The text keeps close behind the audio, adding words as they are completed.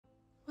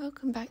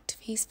Welcome back to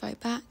Feast Fight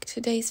Back.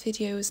 Today's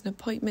video is an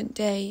appointment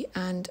day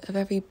and a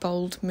very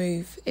bold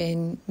move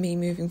in me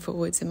moving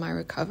forwards in my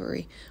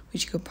recovery,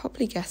 which you could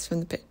probably guess from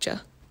the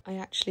picture. I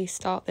actually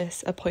start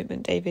this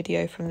appointment day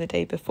video from the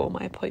day before my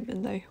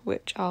appointment though,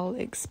 which I'll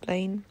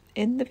explain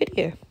in the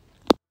video.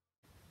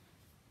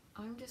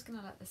 I'm just going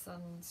to let the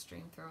sun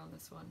stream through on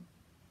this one.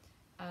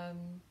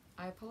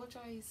 I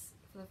apologise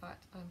for the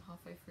fact I'm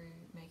halfway through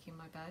making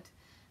my bed,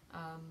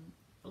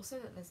 also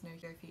that there's no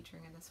hero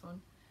featuring in this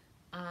one,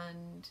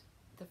 and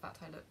the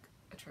fact I look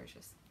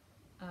atrocious.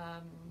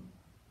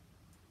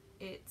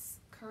 It's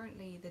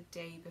currently the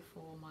day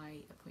before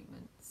my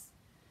appointments,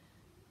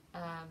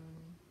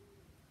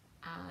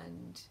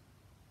 and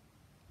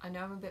I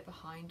know I'm a bit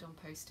behind on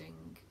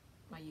posting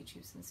my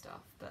YouTubes and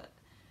stuff, but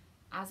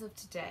as of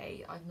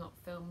today I've not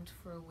filmed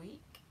for a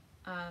week,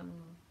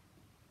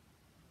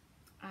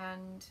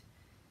 and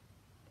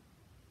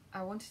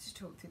I wanted to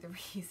talk through the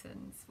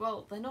reasons.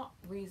 Well, they're not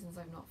reasons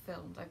I've not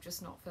filmed, I've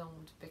just not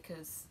filmed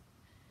because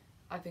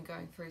I've been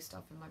going through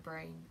stuff in my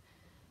brain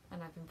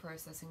and I've been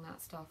processing that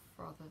stuff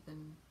rather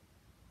than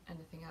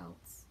anything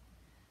else.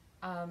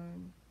 I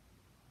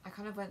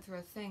kind of went through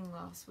a thing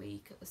last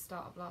week, at the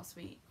start of last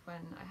week,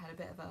 when I had a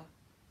bit of a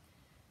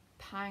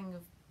pang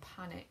of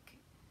panic,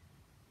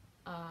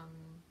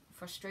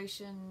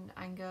 frustration,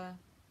 anger,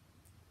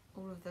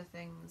 all of the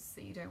things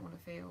that you don't want to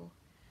feel,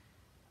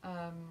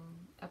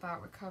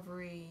 about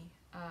recovery,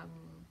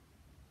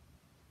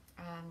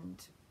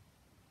 and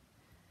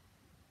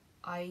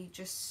I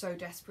just so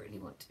desperately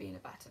want to be in a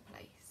better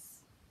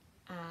place.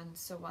 And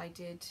so I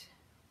didn't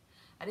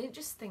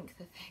just think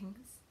the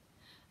things,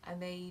 I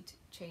made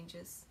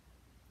changes.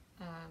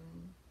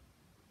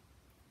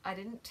 I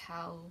didn't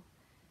tell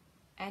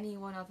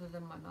anyone other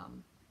than my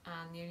mum,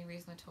 and the only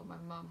reason I told my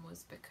mum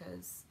was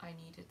because I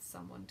needed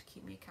someone to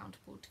keep me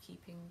accountable to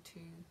keeping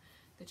to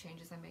the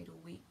changes I made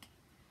all week.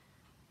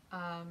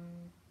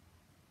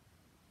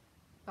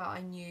 But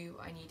I knew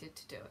I needed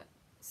to do it,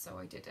 so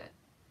I did it.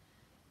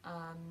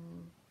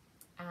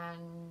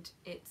 And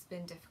it's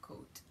been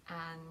difficult,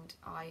 and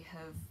I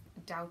have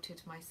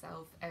doubted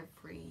myself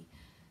every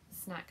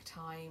snack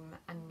time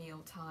and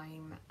meal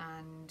time,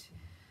 and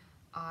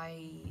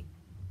I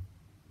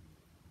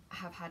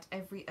have had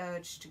every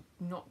urge to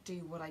not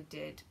do what I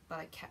did, but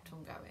I kept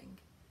on going.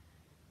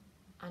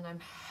 And I'm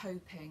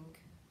hoping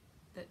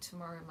that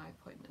tomorrow in my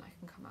appointment I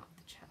can come out of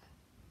the chair,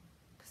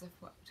 because I've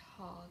worked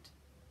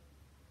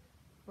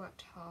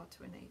hard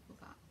to enable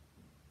that.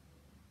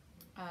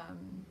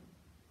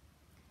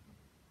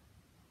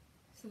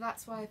 So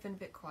that's why I've been a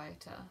bit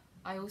quieter.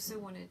 I also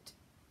wanted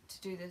to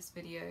do this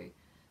video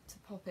to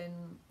pop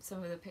in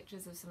some of the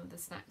pictures of some of the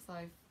snacks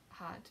I've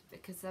had,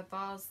 because they're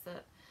bars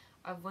that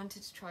I've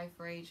wanted to try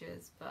for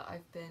ages, but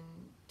I've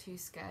been too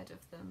scared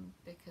of them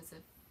because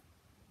of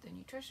the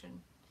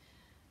nutrition.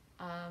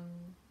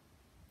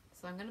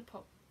 So I'm going to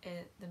pop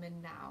them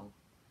in now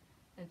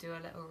and do a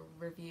little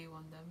review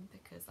on them,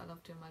 because I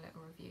love doing my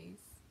little reviews.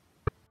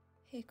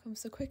 Here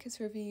comes the quickest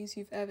reviews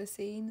you've ever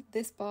seen.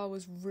 This bar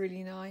was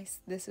really nice.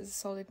 This is a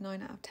solid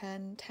 9 out of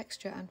 10.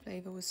 Texture and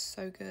flavour was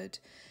so good.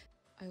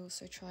 I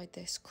also tried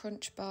this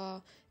crunch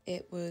bar.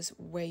 It was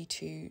way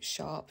too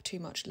sharp, too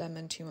much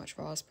lemon, too much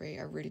raspberry.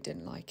 I really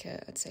didn't like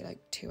it. I'd say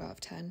like 2 out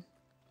of 10.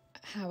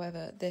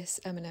 However,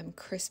 this M&M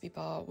crispy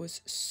bar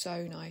was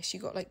so nice. You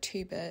got like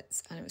 2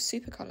 bits and it was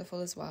super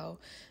colourful as well.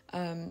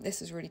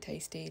 This was really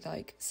tasty,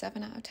 like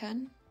 7 out of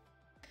 10.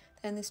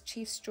 Then this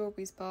Chief's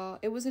Strawberries bar.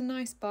 It was a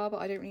nice bar, but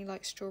I don't really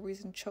like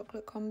strawberries and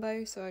chocolate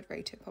combo, so I'd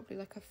rate it probably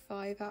like a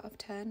 5 out of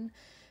 10.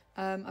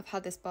 I've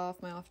had this bar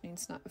for my afternoon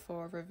snack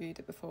before, I've reviewed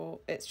it before.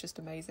 It's just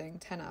amazing.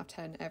 10 out of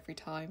 10 every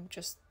time,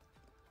 just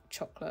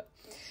chocolate.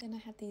 Then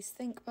I had these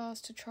Think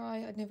bars to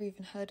try. I'd never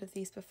even heard of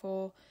these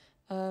before.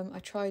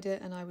 I tried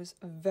it and I was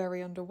very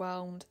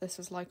underwhelmed. This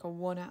was like a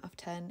 1 out of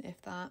 10, if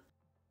that.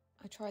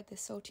 I tried this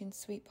salty and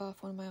sweet bar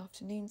for one of my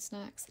afternoon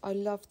snacks. I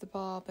loved the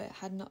bar, but it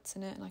had nuts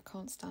in it and I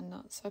can't stand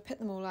nuts. So I picked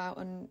them all out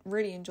and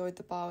really enjoyed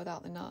the bar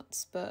without the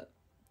nuts, but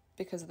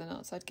because of the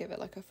nuts, I'd give it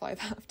like a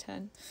 5 out of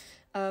 10.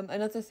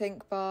 Another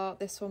Think bar,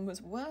 this one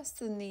was worse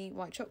than the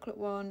white chocolate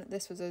one.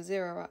 This was a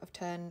 0 out of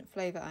 10,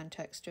 flavour and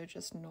texture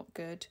just not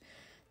good.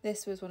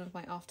 This was one of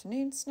my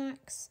afternoon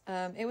snacks.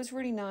 It was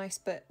really nice,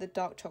 but the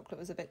dark chocolate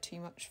was a bit too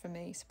much for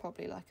me, so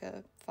probably like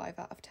a 5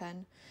 out of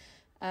 10.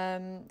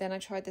 Then I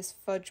tried this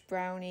fudge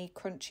brownie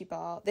crunchy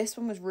bar. This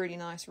one was really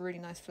nice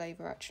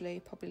flavour actually,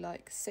 probably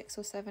like 6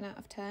 or 7 out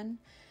of 10.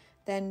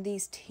 Then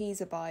these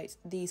teaser bites,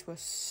 these were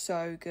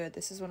so good.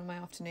 This is one of my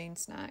afternoon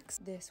snacks.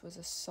 This was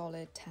a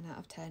solid 10 out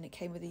of 10. It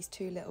came with these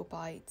 2 little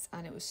bites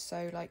and it was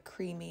so like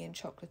creamy and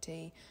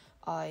chocolatey.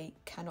 I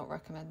cannot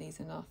recommend these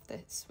enough.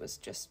 This was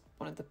just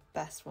one of the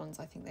best ones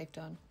I think they've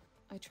done.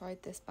 I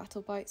tried this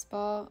Battle Bites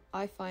bar.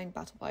 I find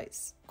Battle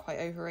Bites quite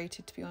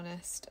overrated, to be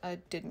honest. I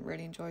didn't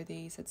really enjoy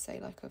these. I'd say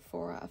like a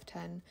 4 out of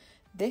 10.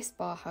 This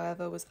bar,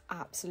 however, was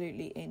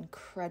absolutely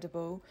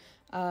incredible.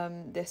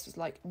 This was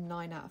like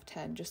 9 out of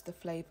 10. Just the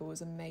flavour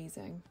was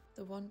amazing.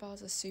 The one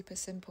bars are super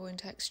simple in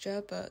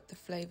texture, but the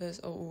flavours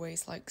are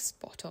always like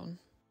spot on.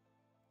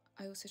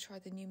 I also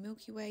tried the new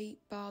Milky Way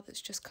bar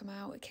that's just come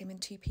out. It came in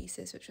 2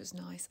 pieces, which was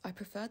nice. I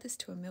prefer this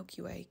to a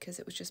Milky Way because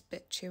it was just a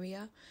bit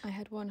chewier. I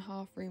had one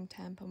half room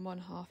temp and one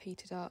half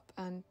heated up,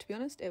 and to be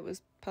honest, it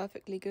was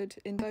perfectly good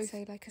in both. I'd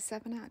say like a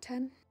 7 out of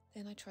 10.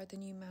 Then I tried the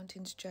new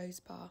Mountains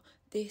Joe's bar.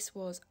 This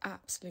was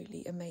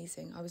absolutely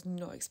amazing. I was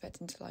not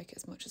expecting to like it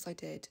as much as I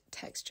did.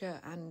 Texture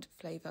and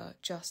flavour,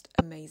 just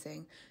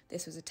amazing.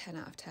 This was a 10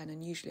 out of 10,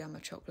 and usually I'm a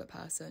chocolate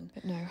person.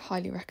 But no,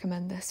 highly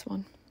recommend this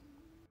one.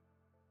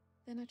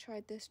 Then I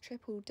tried this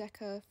triple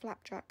decker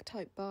flapjack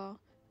type bar.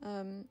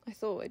 I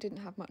thought it didn't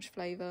have much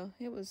flavour.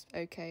 It was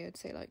okay, I'd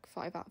say like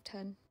 5 out of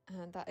 10.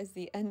 And that is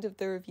the end of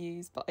the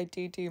reviews, but I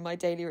do my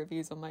daily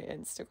reviews on my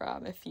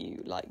Instagram if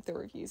you like the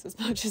reviews as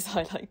much as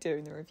I like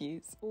doing the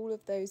reviews. All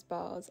of those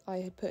bars I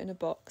had put in a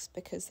box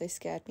because they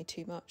scared me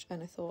too much,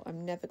 and I thought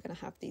I'm never going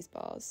to have these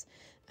bars.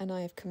 And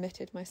I have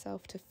committed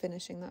myself to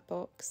finishing that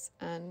box,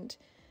 and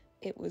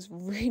it was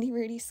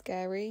really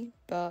scary,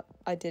 but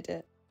I did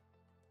it.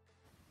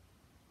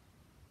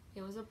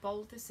 It was a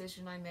bold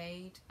decision I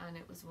made, and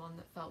it was one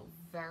that felt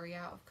very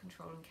out of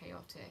control and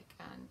chaotic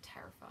and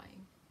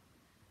terrifying.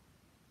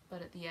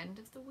 But at the end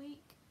of the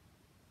week,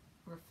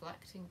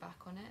 reflecting back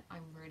on it,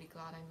 I'm really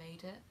glad I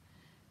made it.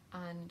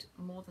 And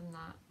more than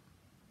that,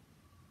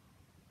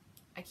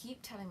 I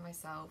keep telling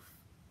myself,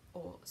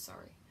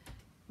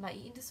 my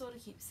eating disorder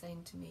keeps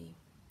saying to me,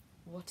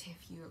 what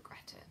if you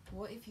regret it?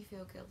 What if you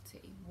feel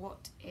guilty?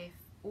 What if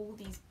all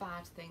these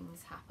bad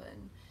things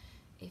happen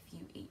if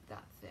you eat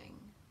that thing?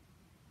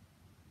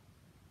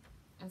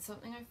 And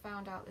something I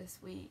found out this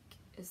week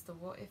is the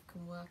what if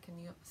can work in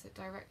the opposite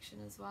direction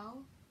as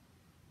well.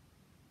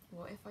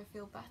 What if I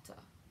feel better?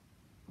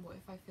 What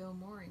if I feel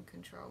more in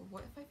control?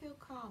 What if I feel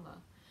calmer?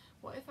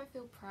 What if I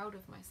feel proud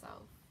of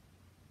myself?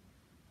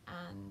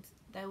 And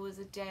there was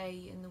a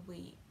day in the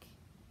week,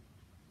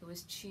 it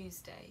was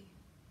Tuesday,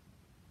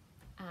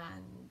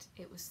 and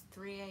it was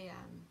 3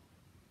 a.m.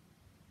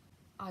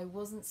 I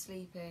wasn't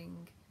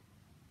sleeping,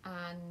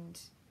 and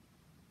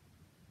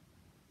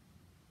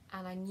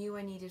I knew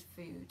I needed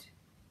food.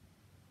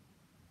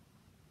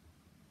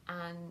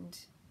 And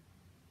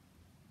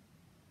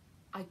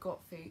I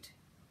got food.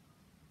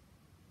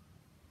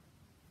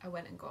 I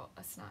went and got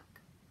a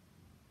snack.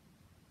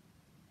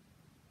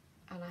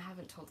 And I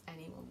haven't told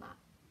anyone that.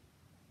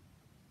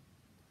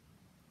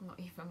 Not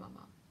even my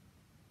mum.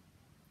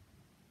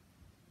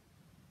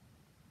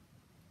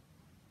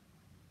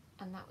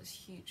 And that was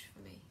huge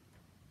for me.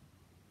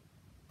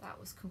 That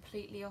was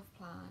completely off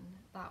plan.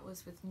 That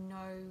was with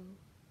no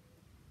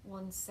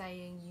one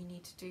saying you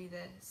need to do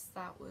this.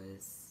 That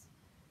was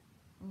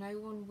no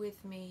one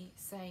with me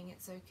saying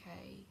it's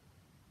okay.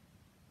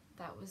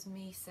 That was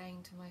me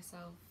saying to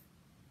myself,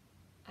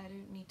 I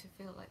don't need to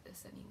feel like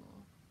this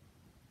anymore.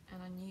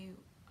 And I knew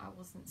I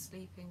wasn't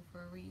sleeping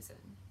for a reason.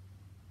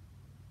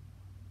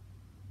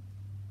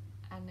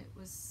 And it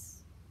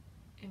was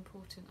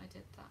important I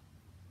did that.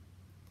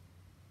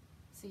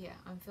 So yeah,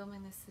 I'm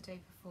filming this the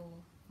day before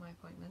my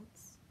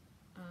appointments.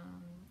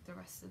 The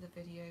rest of the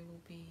video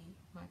will be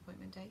my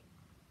appointment date.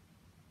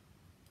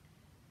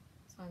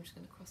 So I'm just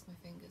going to cross my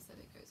fingers that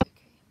it goes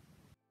okay.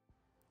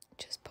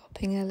 Just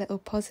popping a little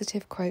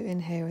positive quote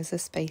in here as a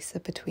spacer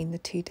between the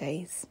 2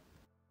 days.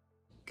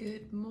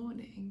 Good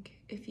morning.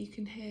 If you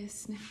can hear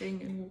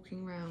sniffing and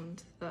walking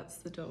around, that's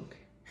the dog.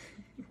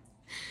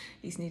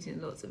 He's needing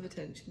lots of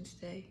attention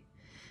today.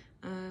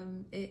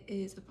 It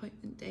is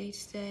appointment day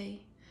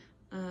today.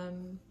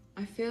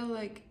 I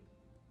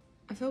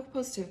feel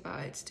positive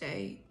about it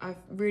today. I've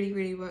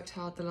really worked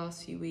hard the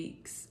last few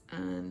weeks,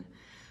 and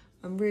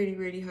I'm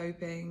really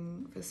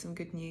hoping for some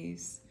good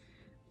news.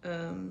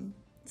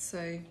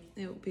 So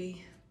it will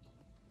be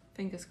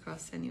fingers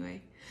crossed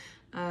anyway.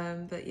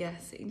 But yeah,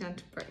 sitting down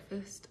to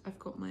breakfast, I've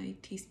got my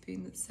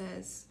teaspoon that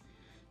says,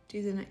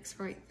 do the next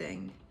right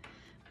thing.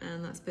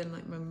 And that's been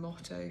like my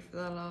motto for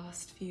the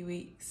last few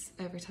weeks.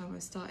 Every time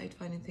I've started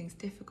finding things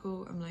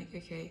difficult, I'm like,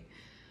 okay,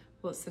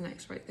 what's the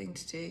next right thing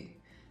to do?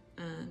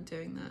 And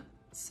doing that.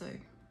 So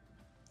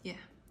yeah,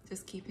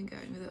 just keeping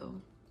going with it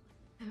all.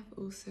 I've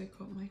also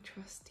got my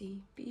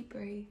trusty Be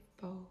Brave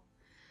bowl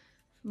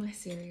for my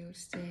cereal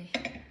today.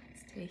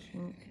 It's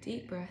taking a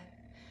deep breath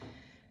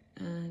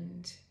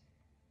and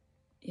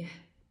yeah,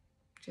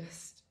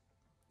 just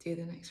do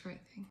the next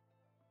right thing.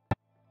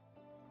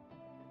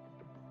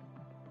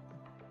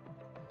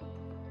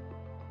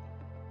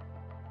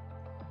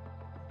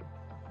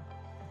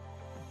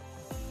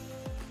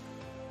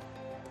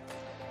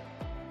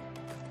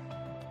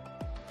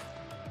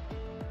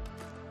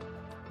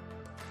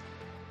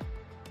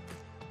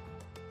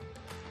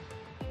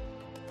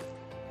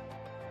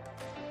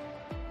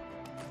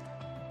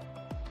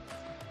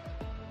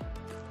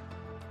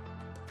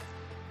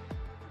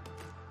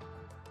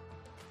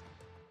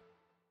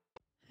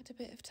 Had a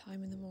bit of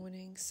time in the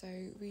morning, so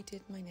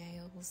redid my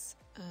nails,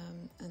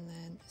 and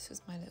then this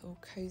was my little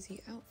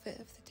cozy outfit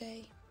of the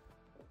day.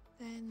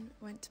 Then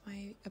went to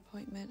my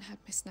appointment, had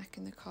my snack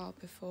in the car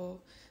before,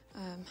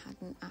 had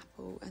an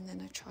apple, and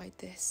then I tried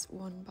this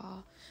one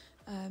bar.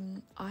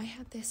 I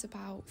had this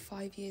about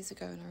 5 years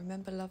ago and I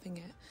remember loving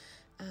it,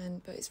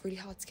 but it's really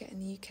hard to get in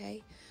the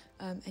UK.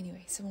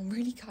 Anyway, someone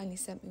really kindly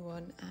sent me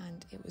one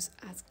and it was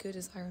as good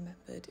as I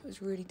remembered. It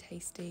was really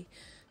tasty.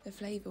 The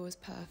flavour was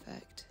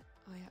perfect.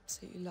 I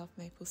absolutely love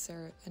maple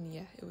syrup and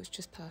yeah, it was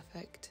just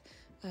perfect.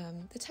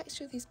 The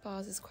texture of these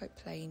bars is quite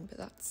plain, but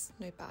that's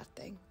no bad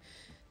thing.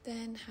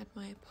 Then had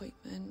my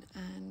appointment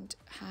and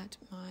had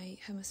my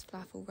hummus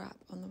falafel wrap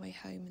on the way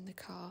home in the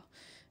car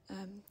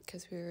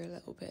because we were a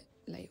little bit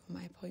late on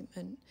my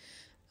appointment.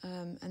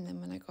 And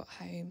then when I got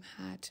home,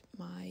 had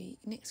my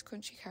NYX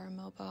Crunchy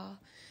Caramel bar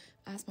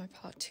as my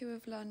part 2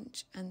 of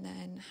lunch, and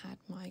then had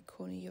my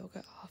corner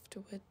yogurt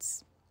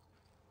afterwards.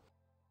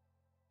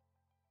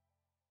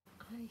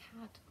 I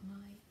had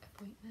my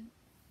appointment,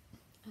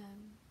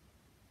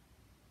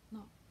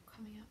 not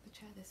coming out the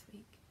chair this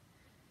week,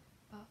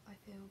 but I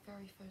feel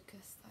very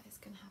focused that it's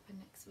going to happen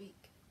next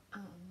week.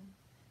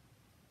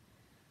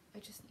 I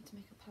just need to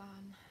make a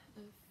plan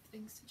of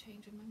things to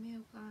change in my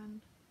meal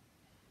plan,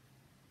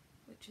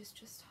 which is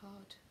just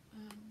hard.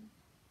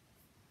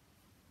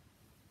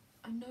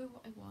 I know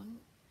what I want,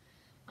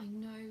 I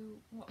know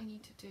what I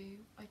need to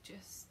do,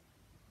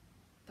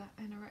 that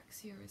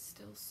anorexia is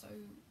still so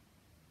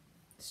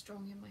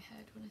strong in my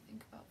head when I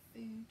think about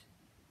food,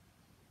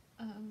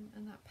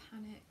 and that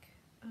panic.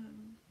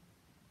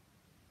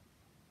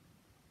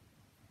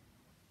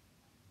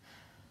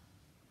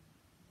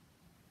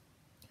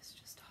 It's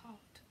just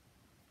hard.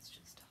 It's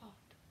just hard.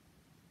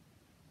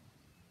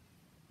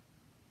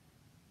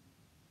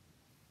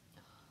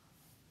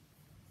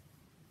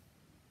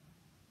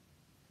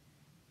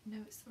 No,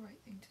 it's the right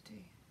thing to do.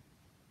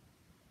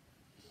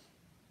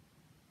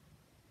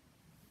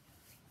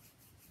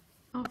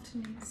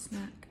 Afternoon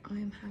snack, I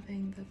am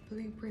having the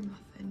blueberry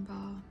muffin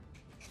bar.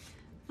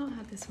 Not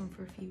had this one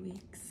for a few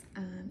weeks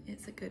and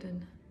it's a good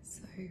one,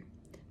 so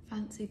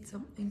fancied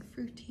something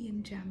fruity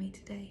and jammy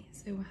today,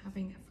 so we're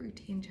having a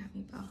fruity and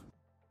jammy bar.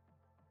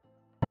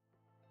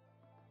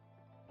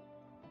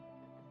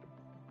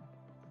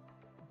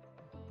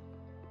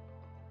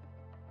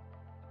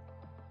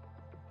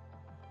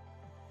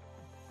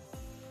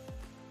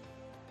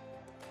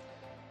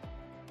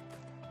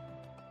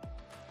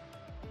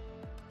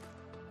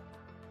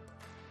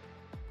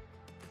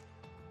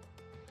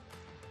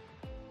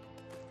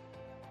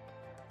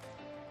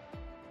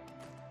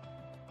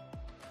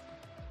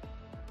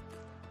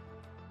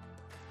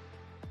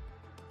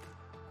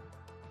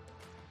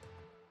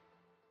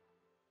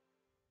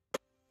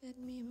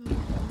 Then me and Mum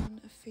went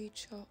on a food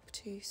shop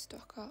to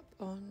stock up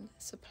on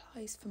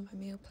supplies for my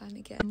meal plan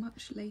again.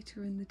 Much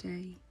later in the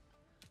day,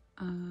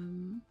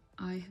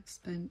 I have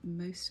spent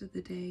most of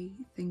the day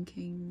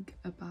thinking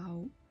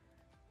about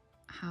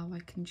how I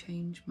can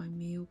change my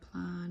meal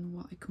plan,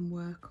 what I can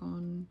work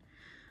on,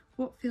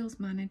 what feels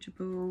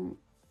manageable,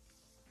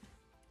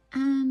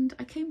 and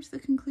I came to the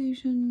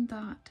conclusion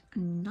that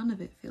none of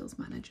it feels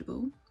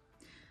manageable,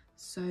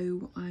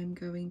 so I'm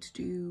going to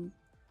do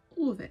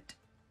all of it.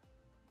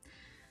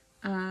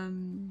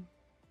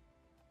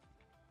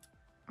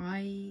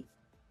 I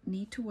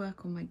need to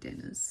work on my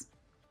dinners.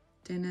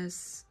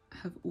 Dinners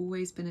have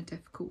always been a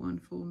difficult one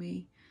for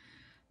me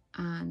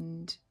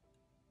and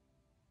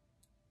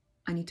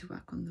I need to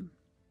work on them.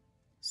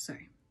 So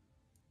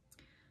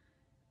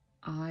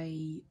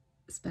I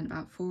spent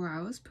about 4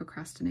 hours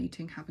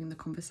procrastinating having the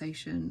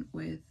conversation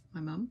with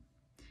my mum,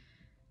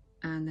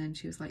 and then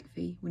she was like,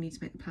 Fee, we need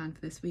to make the plan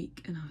for this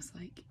week, and I was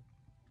like,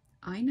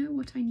 I know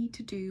what I need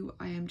to do,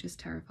 I am just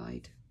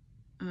terrified.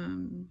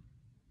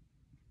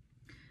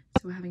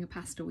 So we're having a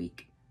pasta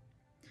week.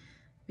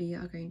 We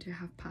are going to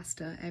have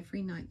pasta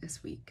every night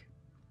this week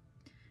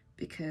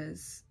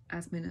because,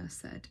 as my nurse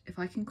said, if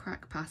I can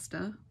crack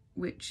pasta,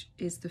 which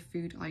is the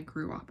food I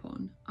grew up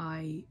on,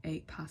 I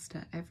ate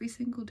pasta every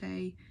single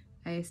day,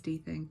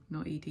 ASD thing,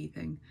 not ED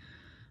thing.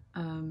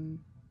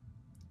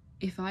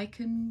 If I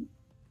can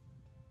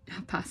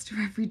have pasta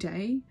every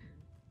day,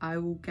 I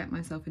will get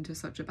myself into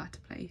such a better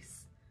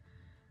place.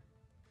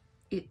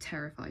 It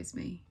terrifies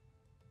me,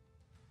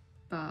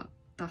 but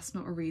that's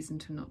not a reason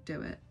to not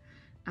do it.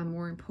 And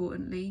more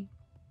importantly,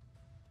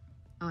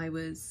 I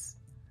was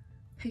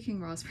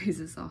picking raspberries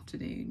this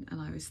afternoon and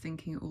I was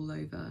thinking it all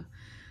over,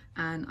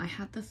 and I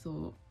had the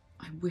thought,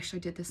 I wish I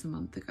did this a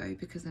month ago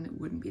because then it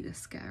wouldn't be this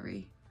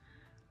scary.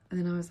 And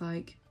then I was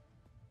like,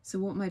 so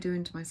what am I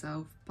doing to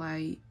myself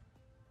by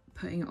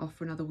putting it off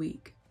for another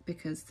week?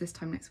 Because this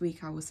time next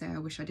week I will say I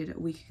wish I did it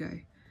a week ago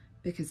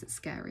because it's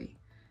scary.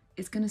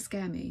 It's going to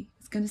scare me.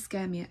 It's going to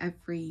scare me at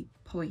every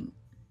point.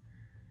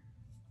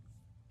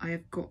 I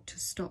have got to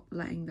stop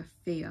letting the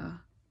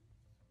fear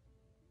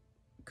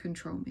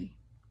control me.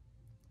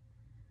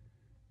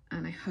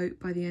 And I hope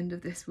by the end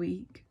of this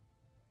week,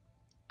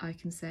 I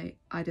can say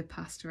I did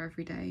pasta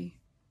every day.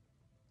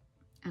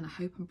 And I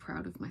hope I'm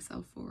proud of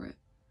myself for it.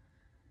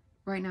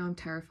 Right now I'm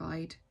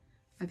terrified.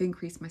 I've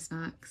increased my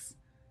snacks.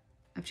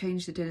 I've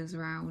changed the dinners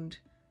around.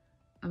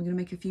 I'm going to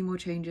make a few more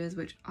changes,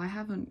 which I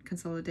haven't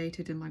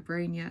consolidated in my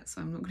brain yet,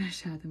 so I'm not going to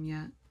share them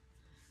yet.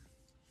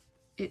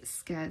 It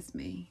scares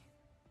me,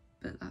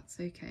 but that's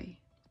okay.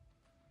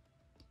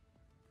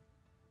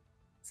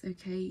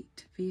 It's okay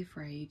to be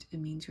afraid. It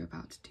means you're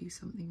about to do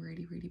something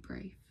really, really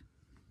brave.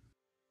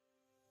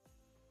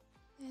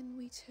 Then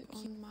we took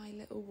on my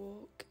little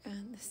walk,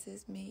 and this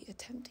is me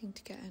attempting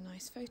to get a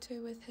nice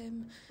photo with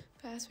him,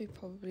 but as we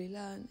probably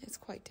learned, it's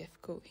quite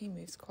difficult. He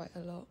moves quite a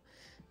lot,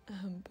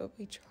 but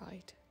we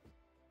tried.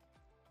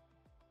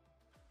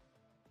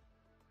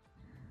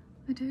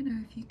 I don't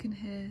know if you can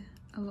hear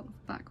a lot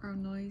of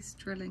background noise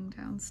drilling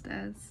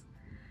downstairs.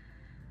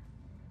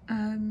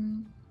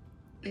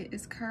 It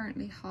is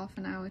currently half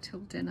an hour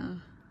till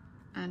dinner,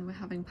 and we're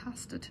having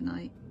pasta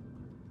tonight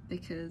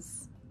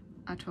because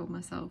I told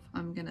myself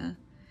I'm gonna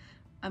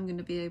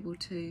be able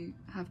to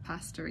have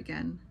pasta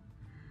again.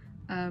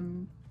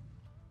 When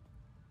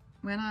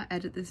I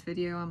edit this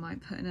video, I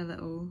might put in a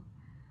little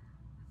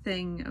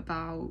thing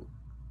about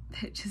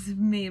pictures of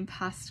me and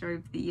pasta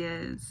over the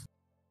years.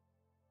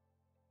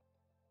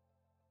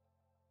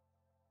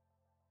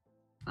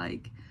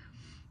 Like,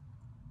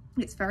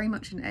 it's very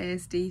much an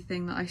ASD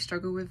thing that I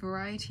struggle with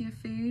variety of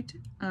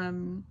food.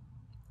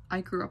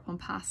 I grew up on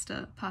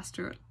pasta at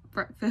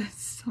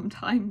breakfast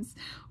sometimes,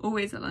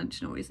 always at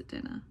lunch and always at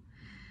dinner.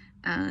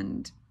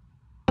 And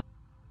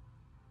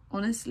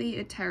honestly,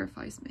 it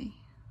terrifies me.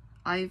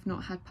 I've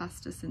not had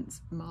pasta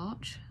since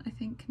March, I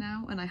think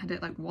now, and I had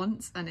it like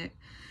once, and it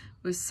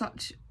was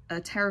such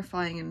a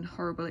terrifying and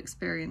horrible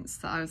experience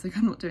that I was like,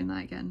 I'm not doing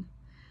that again.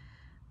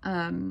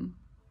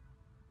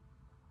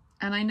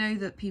 And I know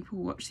that people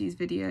watch these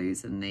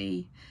videos and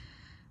they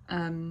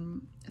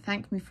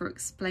thank me for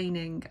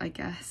explaining, I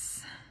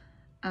guess,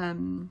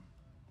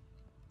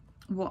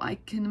 what I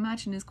can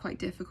imagine is quite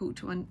difficult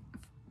to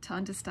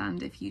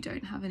understand if you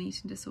don't have an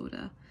eating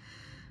disorder.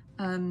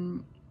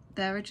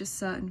 There are just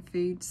certain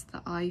foods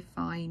that I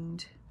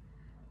find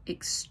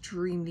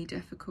extremely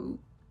difficult,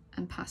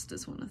 and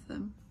pasta's one of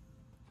them.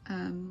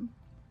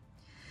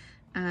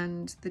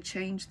 And the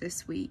change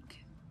this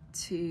week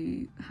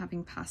to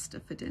having pasta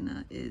for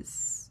dinner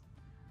is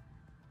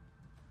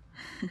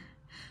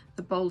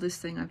the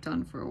boldest thing I've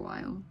done for a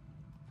while.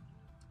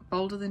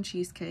 Bolder than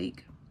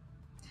cheesecake,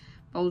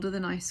 bolder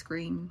than ice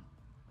cream.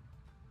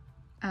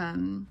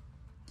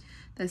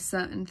 There's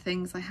certain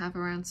things I have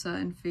around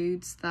certain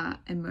foods that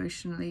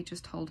emotionally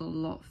just hold a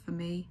lot for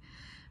me,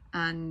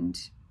 and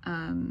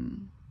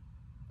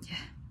yeah,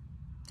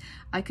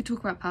 I could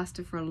talk about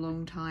pasta for a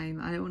long time.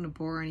 I don't want to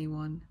bore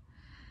anyone.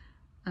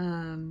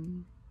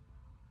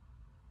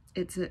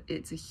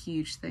 It's a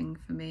huge thing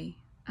for me,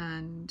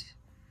 and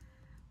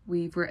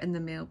we've written the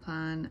meal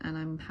plan and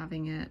I'm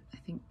having it, I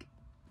think,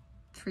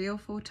 3 or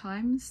 4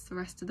 times the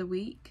rest of the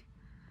week.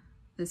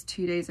 There's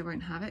 2 days I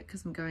won't have it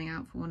because I'm going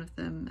out for one of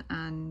them,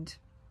 and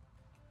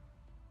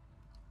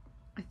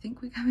I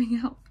think we're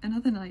going out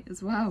another night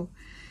as well.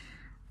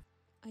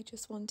 I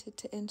just wanted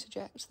to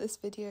interject this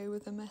video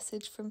with a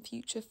message from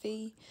future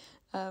Fee.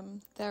 There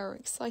are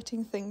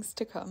exciting things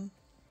to come.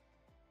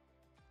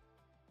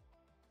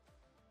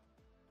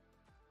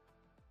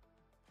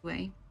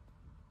 Way.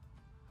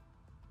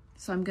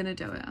 So I'm gonna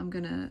do it. I'm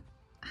gonna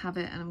have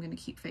it and I'm gonna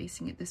keep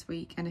facing it this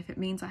week, and if it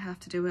means I have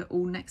to do it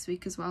all next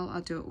week as well, I'll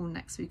do it all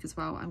next week as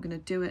well. I'm gonna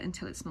do it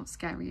until it's not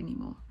scary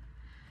anymore,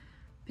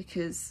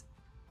 because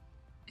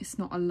it's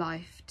not a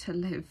life to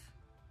live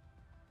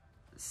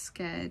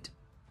scared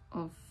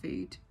of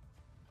food.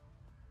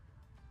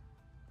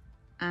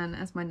 And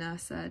as my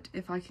nurse said,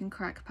 if I can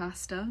crack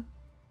pasta,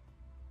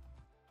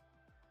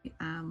 I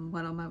am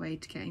well on my way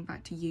to getting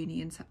back to uni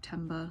in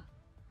September.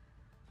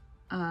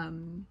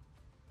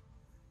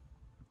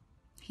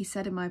 He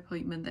said in my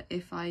appointment that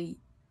if I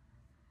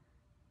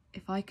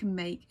can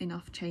make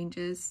enough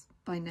changes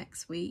by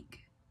next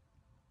week,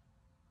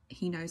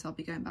 he knows I'll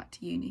be going back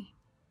to uni.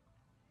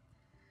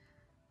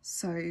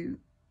 So,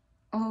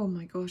 oh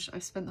my gosh,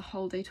 I've spent the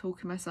whole day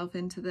talking myself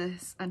into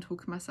this and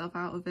talking myself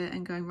out of it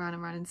and going round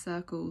and round in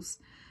circles.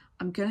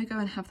 I'm gonna go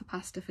and have the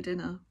pasta for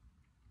dinner.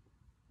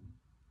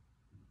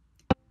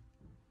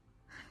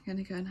 I'm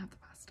gonna go and have the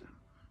pasta.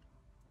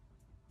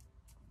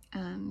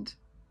 And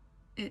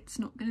it's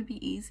not gonna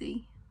be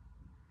easy.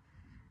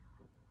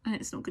 And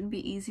it's not gonna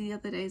be easy the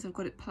other days I've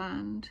got it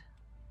planned,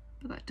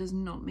 but that does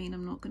not mean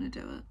I'm not gonna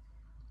do it.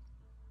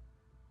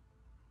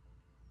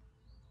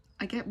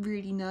 I get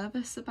really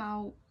nervous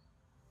about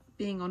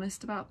being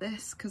honest about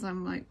this because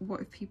I'm like,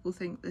 what if people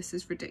think this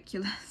is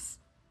ridiculous?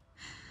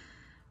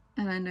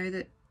 And I know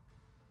that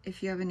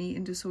if you have an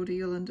eating disorder,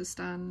 you'll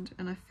understand,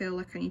 and I feel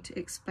like I need to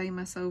explain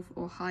myself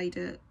or hide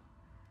it.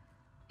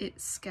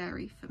 It's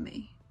scary for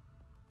me.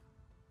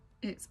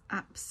 It's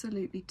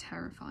absolutely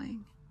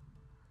terrifying.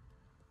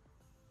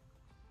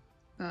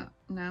 But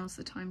now's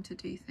the time to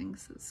do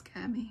things that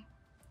scare me.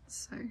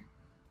 So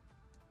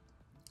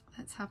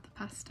let's have the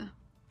pasta.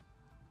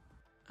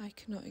 I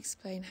cannot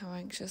explain how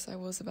anxious I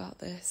was about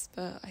this,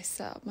 but I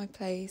set up my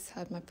place,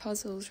 had my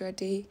puzzles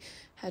ready,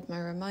 had my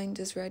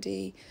reminders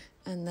ready,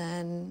 and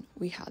then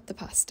we had the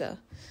pasta.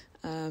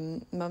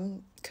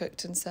 Mum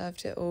cooked and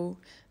served it all,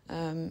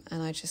 and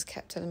I just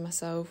kept telling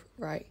myself,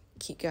 right,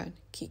 keep going,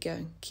 keep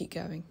going, keep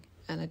going.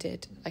 And I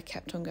did. I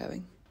kept on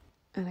going.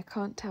 And I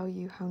can't tell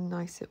you how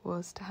nice it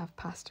was to have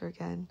pasta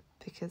again.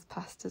 because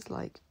pasta's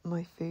like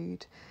my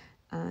food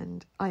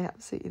and I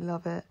absolutely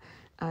love it.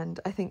 And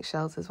I think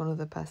shells is one of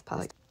the best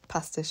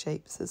pasta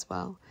shapes as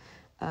well.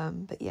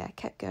 But yeah,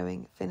 kept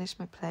going, finished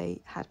my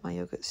plate, had my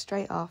yoghurt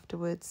straight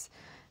afterwards,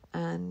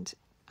 and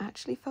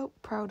actually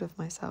felt proud of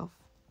myself.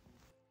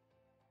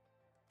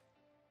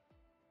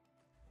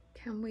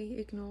 Can we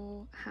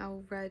ignore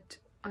how red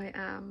I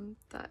am?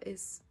 That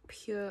is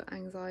pure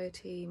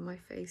anxiety. My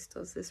face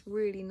does this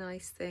really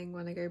nice thing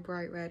when I go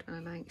bright red when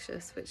I'm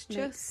anxious, which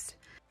just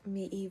makes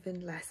me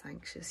even less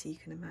anxious, you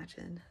can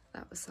imagine.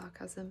 That was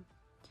sarcasm.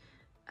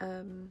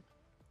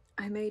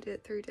 I made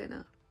it through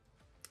dinner.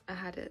 I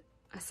had it.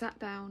 I sat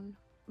down,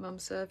 Mum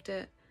served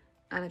it,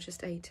 and I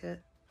just ate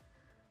it.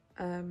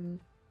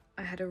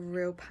 I had a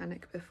real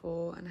panic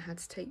before and I had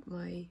to take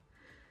my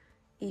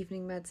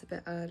evening meds a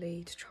bit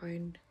early to try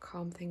and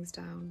calm things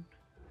down,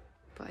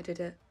 but I did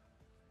it.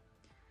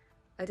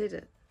 I did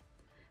it,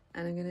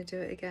 and I'm going to do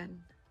it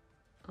again.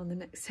 On the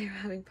next day we're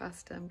having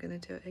pasta, I'm going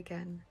to do it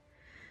again.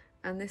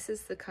 And this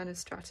is the kind of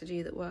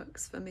strategy that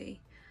works for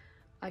me.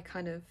 I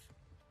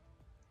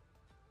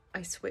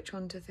switch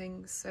on to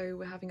things, so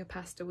we're having a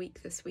pasta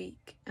week this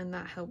week, and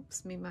that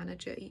helps me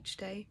manage it each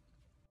day.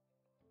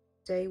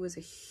 Today was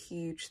a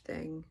huge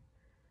thing.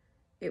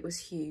 It was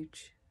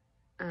huge,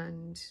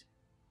 and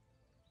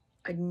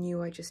I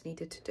knew I just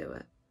needed to do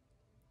it,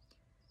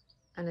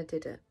 and I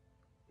did it.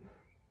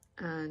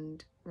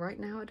 And right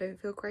now I don't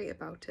feel great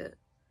about it.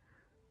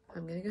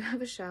 I'm gonna go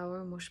have a shower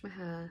and wash my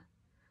hair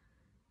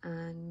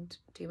and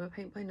do my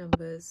paint by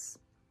numbers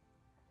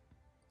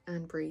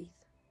and breathe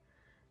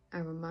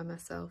and remind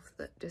myself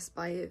that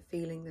despite it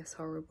feeling this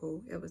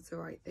horrible, it was the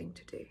right thing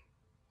to do.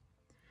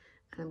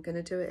 And I'm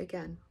gonna do it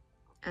again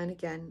and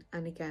again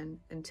and again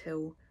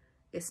until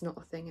it's not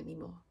a thing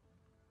anymore.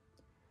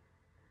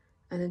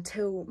 And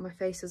until my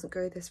face doesn't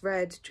go this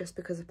red just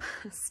because of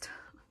pasta.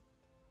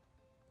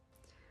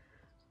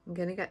 I'm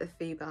gonna get the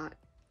feedback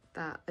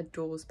that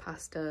adores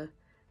pasta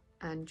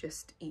and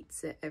just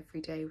eats it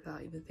every day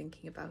without even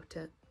thinking about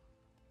it.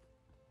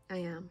 I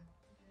am.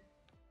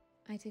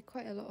 I did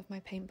quite a lot of my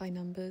paint by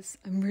numbers.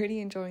 I'm really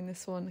enjoying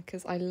this one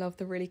because I love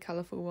the really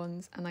colourful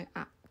ones and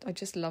I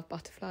just love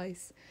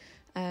butterflies.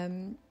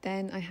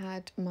 Then I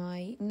had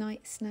my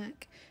night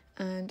snack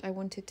and I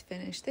wanted to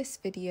finish this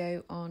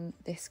video on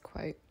this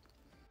quote.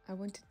 I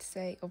wanted to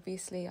say,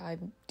 obviously I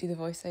do the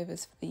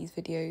voiceovers for these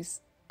videos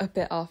a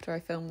bit after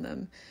I film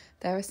them.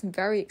 There are some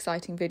very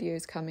exciting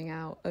videos coming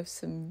out of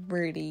some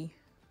really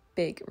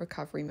big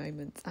recovery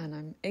moments and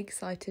I'm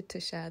excited to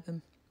share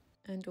them.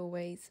 And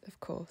always, of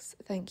course,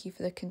 thank you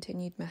for the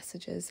continued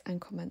messages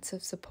and comments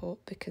of support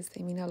because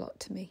they mean a lot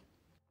to me.